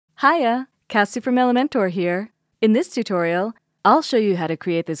Hiya, Cassie from Elementor here. In this tutorial, I'll show you how to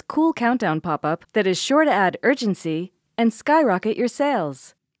create this cool countdown pop-up that is sure to add urgency and skyrocket your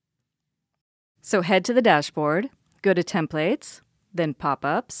sales. So head to the dashboard, go to Templates, then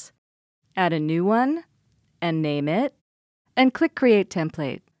Pop-ups, add a new one, and name it, and click Create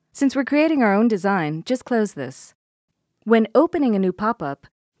Template. Since we're creating our own design, just close this. When opening a new pop-up,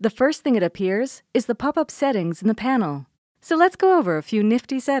 the first thing that appears is the pop-up settings in the panel. So let's go over a few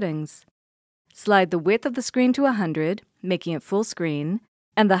nifty settings. Slide the width of the screen to 100, making it full screen,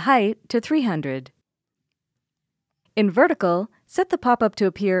 and the height to 300. In vertical, set the pop-up to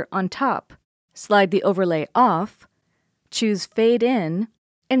appear on top. Slide the overlay off, choose Fade In,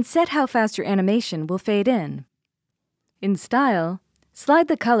 and set how fast your animation will fade in. In style, slide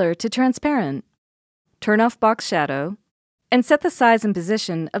the color to transparent. Turn off box shadow, and set the size and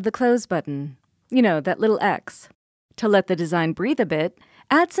position of the close button. You know, that little X. To let the design breathe a bit,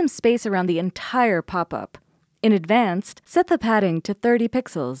 add some space around the entire pop-up. In Advanced, set the padding to 30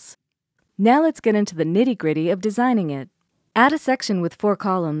 pixels. Now let's get into the nitty-gritty of designing it. Add a section with 4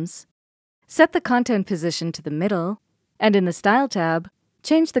 columns. Set the content position to the middle, and in the Style tab,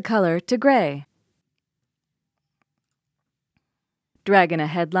 change the color to gray. Drag in a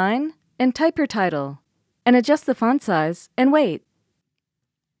headline and type your title, and adjust the font size and wait.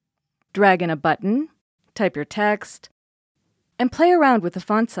 Drag in a button, type your text, and play around with the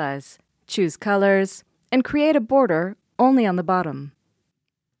font size. Choose colors, and create a border only on the bottom.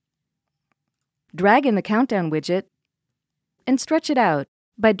 Drag in the countdown widget, and stretch it out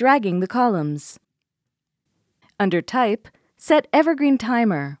by dragging the columns. Under Type, set Evergreen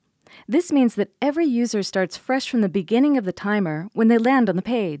Timer. This means that every user starts fresh from the beginning of the timer when they land on the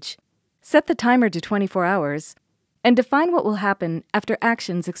page. Set the timer to 24 hours, and define what will happen after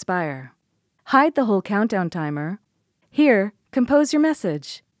actions expire. Hide the whole countdown timer. Here, compose your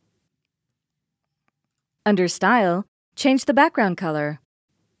message. Under Style, change the background color,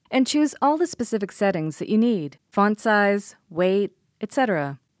 and choose all the specific settings that you need: font size, weight,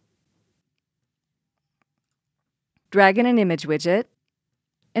 etc. Drag in an image widget,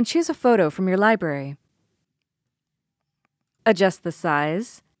 and choose a photo from your library. Adjust the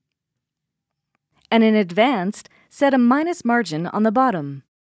size, and in Advanced, set a minus margin on the bottom,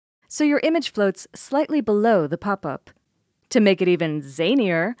 so your image floats slightly below the pop-up. To make it even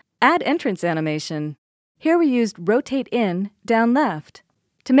zanier, add entrance animation. Here we used Rotate In, down left.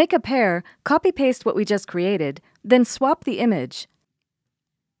 To make a pair, copy-paste what we just created, then swap the image.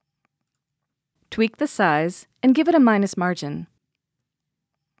 Tweak the size and give it a minus margin.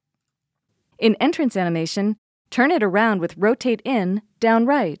 In entrance animation, turn it around with Rotate In, down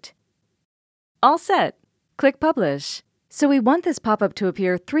right. All set! Click Publish. So we want this pop-up to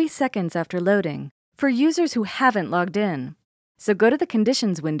appear 3 seconds after loading, for users who haven't logged in. So go to the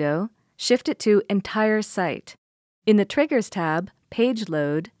Conditions window, shift it to Entire Site. In the Triggers tab, Page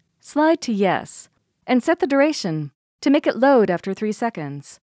Load, slide to Yes, and set the duration to make it load after 3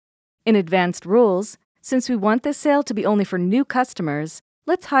 seconds. In Advanced Rules, since we want this sale to be only for new customers,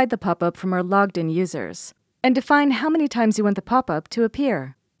 let's hide the pop-up from our logged-in users, and define how many times you want the pop-up to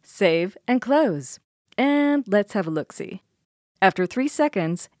appear. Save and close. And let's have a look-see. After 3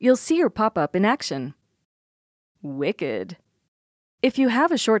 seconds, you'll see your pop-up in action. Wicked! If you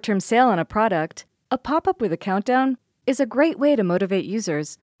have a short-term sale on a product, a pop-up with a countdown is a great way to motivate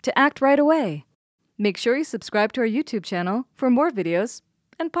users to act right away. Make sure you subscribe to our YouTube channel for more videos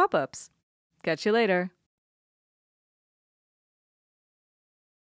and pop-ups. Catch you later.